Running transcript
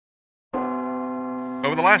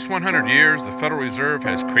Over the last 100 years, the Federal Reserve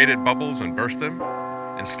has created bubbles and burst them,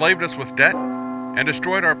 enslaved us with debt, and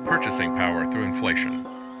destroyed our purchasing power through inflation.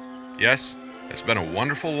 Yes, it's been a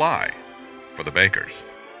wonderful lie for the bankers.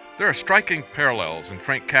 There are striking parallels in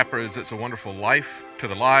Frank Capra's It's a Wonderful Life to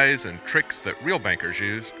the lies and tricks that real bankers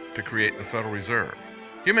used to create the Federal Reserve.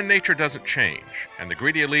 Human nature doesn't change, and the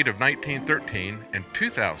greedy elite of 1913 and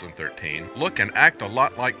 2013 look and act a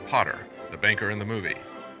lot like Potter, the banker in the movie.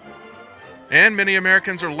 And many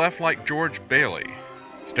Americans are left like George Bailey,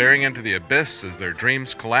 staring into the abyss as their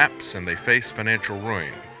dreams collapse and they face financial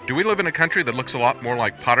ruin. Do we live in a country that looks a lot more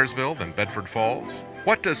like Pottersville than Bedford Falls?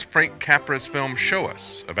 What does Frank Capra's film show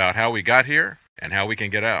us about how we got here and how we can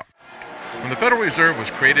get out? When the Federal Reserve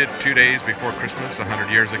was created 2 days before Christmas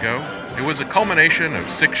 100 years ago, it was a culmination of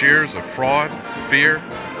 6 years of fraud, fear,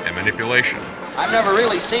 and manipulation. I've never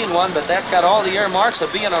really seen one, but that's got all the earmarks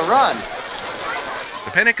of being a run. The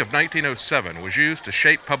Panic of 1907 was used to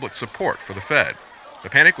shape public support for the Fed. The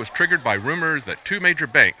panic was triggered by rumors that 2 major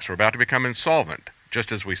banks were about to become insolvent,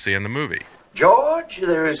 just as we see in the movie. George,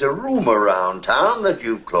 there is a rumor around town that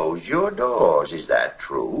you've closed your doors. Is that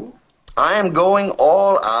true? I am going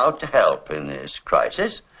all out to help in this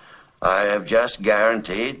crisis. I have just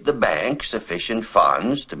guaranteed the bank sufficient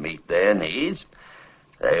funds to meet their needs.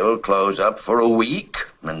 They will close up for a week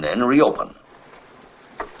and then reopen.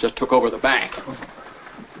 Just took over the bank.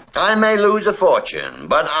 I may lose a fortune,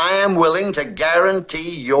 but I am willing to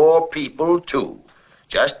guarantee your people too.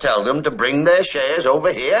 Just tell them to bring their shares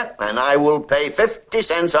over here, and I will pay 50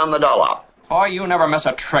 cents on the dollar. Oh, you never miss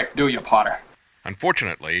a trick, do you, Potter?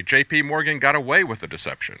 Unfortunately, J.P. Morgan got away with the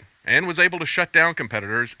deception and was able to shut down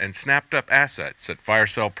competitors and snapped up assets at fire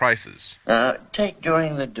sale prices. Take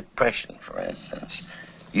during the Depression, for instance.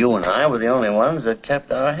 You and I were the only ones that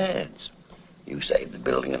kept our heads. You saved the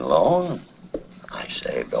building and loan. I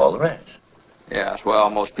saved all the rest. Yes, well,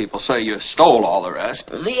 most people say you stole all the rest.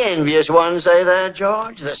 The envious ones say that,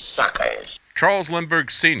 George. The suckers. Charles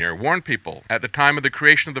Lindbergh Sr. warned people at the time of the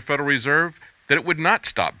creation of the Federal Reserve that it would not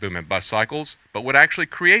stop boom and bust cycles, but would actually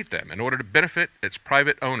create them in order to benefit its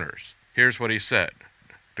private owners. Here's what he said.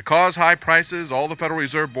 To cause high prices, all the Federal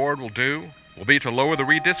Reserve Board will do will be to lower the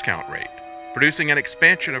rediscount rate, producing an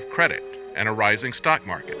expansion of credit and a rising stock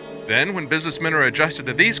market. Then, when businessmen are adjusted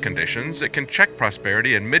to these conditions, it can check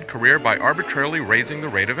prosperity in mid-career by arbitrarily raising the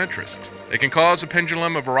rate of interest. It can cause a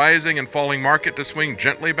pendulum of a rising and falling market to swing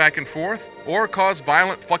gently back and forth, or cause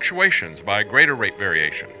violent fluctuations by a greater rate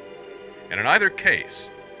variation. And in either case,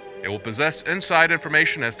 it will possess inside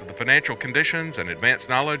information as to the financial conditions and advanced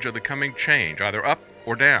knowledge of the coming change, either up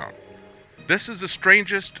or down. This is the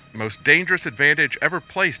strangest, most dangerous advantage ever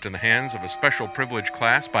placed in the hands of a special privileged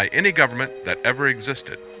class by any government that ever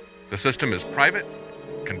existed. The system is private,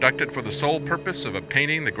 conducted for the sole purpose of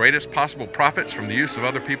obtaining the greatest possible profits from the use of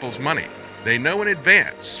other people's money. They know in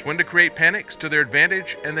advance when to create panics to their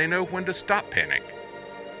advantage, and they know when to stop panic.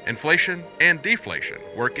 Inflation and deflation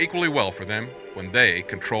work equally well for them when they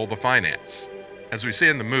control the finance. As we see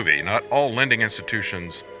in the movie, not all lending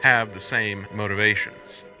institutions have the same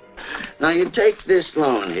motivations. Now, you take this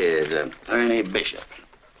loan here to Ernie Bishop.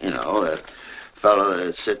 You know, that fellow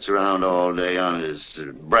that sits around all day on his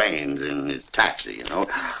brains in his taxi, you know.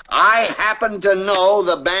 I happen to know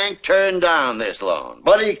the bank turned down this loan,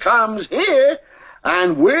 but he comes here,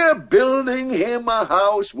 and we're building him a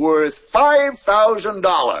house worth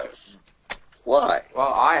 $5,000. Why?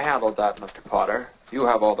 Well, I handled that, Mr. Potter. You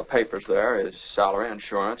have all the papers there, his salary,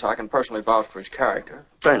 insurance. I can personally vouch for his character.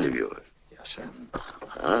 Friend of yours? Yes, sir.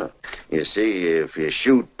 You see, if you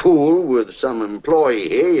shoot pool with some employee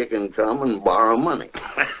here, you can come and borrow money.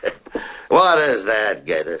 What does that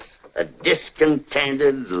get us? A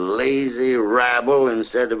discontented, lazy rabble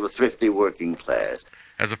instead of a thrifty working class.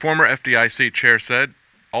 As a former FDIC chair said,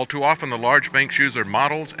 all too often the large banks use their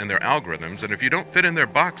models and their algorithms, and if you don't fit in their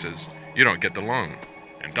boxes, you don't get the loan.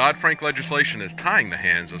 And Dodd-Frank legislation is tying the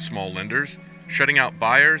hands of small lenders, shutting out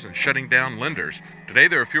buyers and shutting down lenders. Today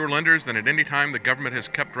there are fewer lenders than at any time the government has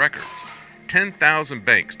kept records. 10,000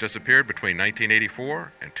 banks disappeared between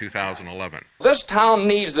 1984 and 2011. This town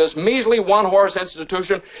needs this measly one-horse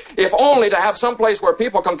institution, if only to have some place where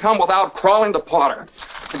people can come without crawling to Potter.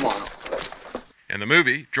 Come on. In the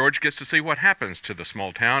movie, George gets to see what happens to the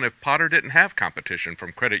small town if Potter didn't have competition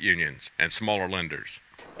from credit unions and smaller lenders.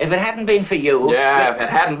 If it hadn't been for you... Yeah, if it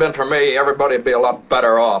hadn't been for me, everybody would be a lot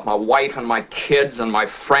better off. My wife and my kids and my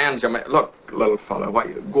friends. Look, little fella, why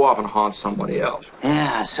you go off and haunt somebody else?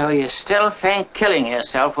 Yeah, so you still think killing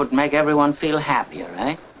yourself would make everyone feel happier,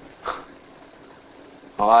 eh?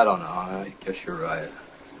 Oh, I don't know. I guess you're right.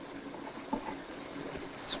 I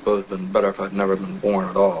suppose it'd been better if I'd never been born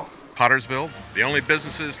at all. Pottersville, the only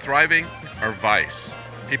businesses thriving are vice.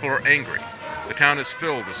 People are angry. The town is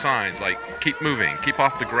filled with signs like, "Keep moving, keep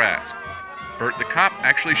off the grass." Bert the cop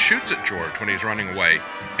actually shoots at George when he's running away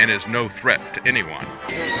and is no threat to anyone.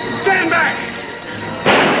 Stand back!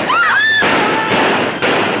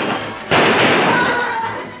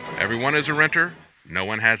 Everyone is a renter. No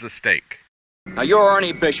one has a stake. Now, you're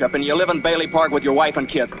Ernie Bishop, and you live in Bailey Park with your wife and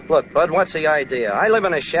kid. Look, Bud, what's the idea? I live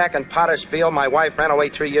in a shack in Pottersfield. My wife ran away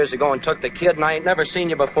 3 years ago and took the kid, and I ain't never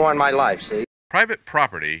seen you before in my life, see? Private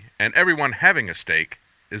property and everyone having a stake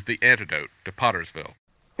is the antidote to Pottersville.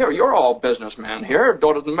 Here, you're all businessmen here.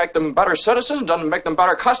 Doesn't make them better citizens, doesn't make them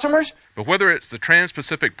better customers. But whether it's the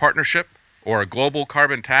Trans-Pacific Partnership or a global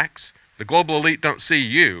carbon tax, the global elite don't see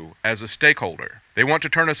you as a stakeholder. They want to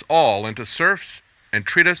turn us all into serfs and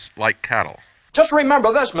treat us like cattle. Just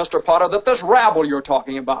remember this, Mr. Potter, that this rabble you're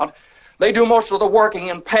talking about, they do most of the working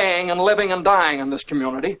and paying and living and dying in this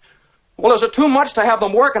community. Well, is it too much to have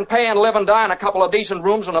them work and pay and live and die in a couple of decent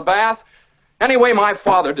rooms and a bath? Anyway, my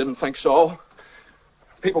father didn't think so.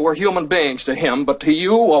 People were human beings to him, but to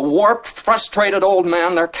you, a warped, frustrated old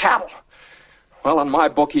man, they're cattle. Well, in my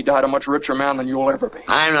book, he died a much richer man than you'll ever be.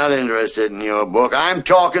 I'm not interested in your book. I'm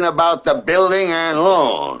talking about the building and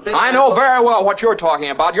loan. I know very well what you're talking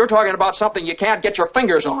about. You're talking about something you can't get your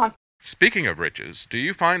fingers on. Speaking of riches, do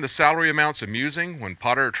you find the salary amounts amusing when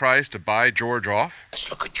Potter tries to buy George off? Let's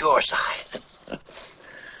look at your side.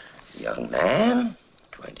 Young man,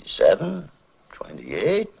 27,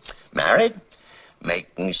 28, married,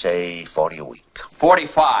 making, say, 40 a week.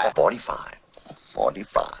 45. 45.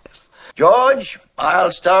 45. George,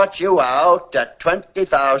 I'll start you out at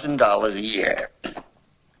 $20,000 a year.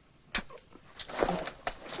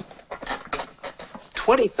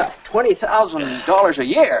 $20,000 a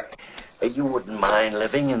year? You wouldn't mind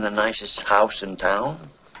living in the nicest house in town?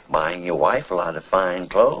 Buying your wife a lot of fine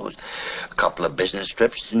clothes? A couple of business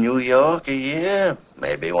trips to New York a year?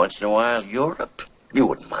 Maybe once in a while Europe? You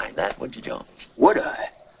wouldn't mind that, would you, Jones? Would I?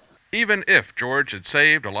 Even if George had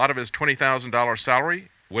saved a lot of his $20,000 salary,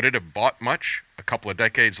 would it have bought much a couple of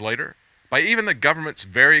decades later? By even the government's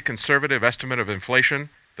very conservative estimate of inflation,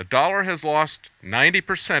 the dollar has lost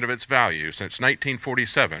 90% of its value since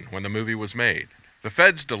 1947, when the movie was made. The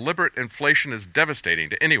Fed's deliberate inflation is devastating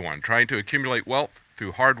to anyone trying to accumulate wealth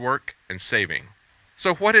through hard work and saving.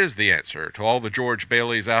 So what is the answer to all the George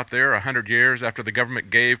Baileys out there 100 years after the government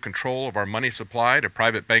gave control of our money supply to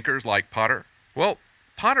private bankers like Potter? Well,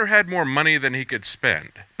 Potter had more money than he could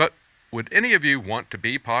spend, but would any of you want to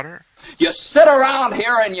be Potter? You sit around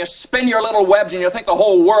here and you spin your little webs and you think the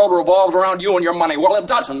whole world revolves around you and your money. Well, it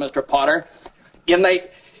doesn't, Mr. Potter. In the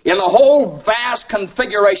whole vast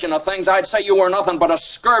configuration of things, I'd say you were nothing but a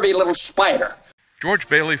scurvy little spider. George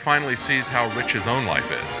Bailey finally sees how rich his own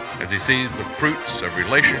life is, as he sees the fruits of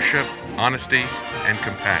relationship, honesty, and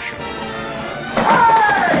compassion.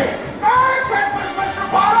 Hey! Merry Christmas, Mr.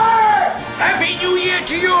 Potter! Happy New Year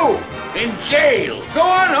to you! In jail. Go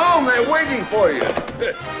on home, they're waiting for you.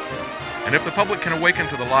 And if the public can awaken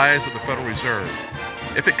to the lies of the Federal Reserve,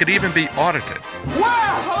 if it could even be audited, Well,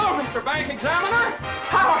 hello, Mr. Bank Examiner.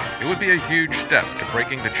 it would be a huge step to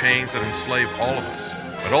breaking the chains that enslave all of us.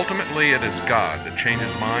 But ultimately, it is God that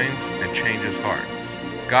changes minds and changes hearts.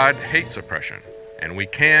 God hates oppression, and we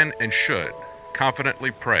can and should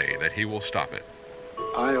confidently pray that He will stop it.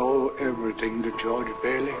 I owe everything to George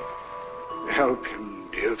Bailey. Help him,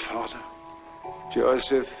 dear Father.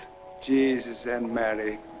 Joseph, Jesus, and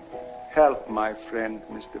Mary, help my friend,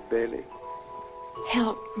 Mr. Bailey.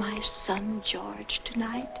 Help my son George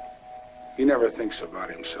tonight. He never thinks about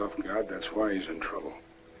himself, God. That's why he's in trouble.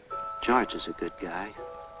 George is a good guy.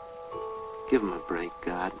 Give him a break,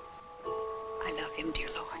 God. I love him, dear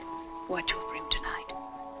Lord. Watch over him tonight.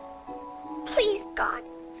 Please, God,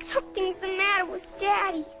 something's the matter with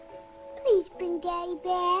Daddy. Please bring Daddy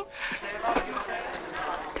back.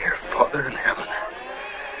 Dear Father in heaven,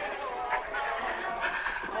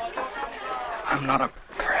 I'm not a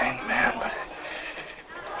praying man, but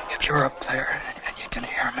if you're up there and you can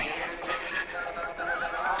hear me,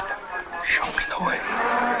 show me the way.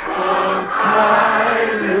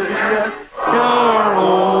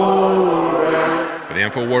 For the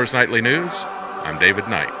Infowars Nightly News, I'm David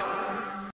Knight.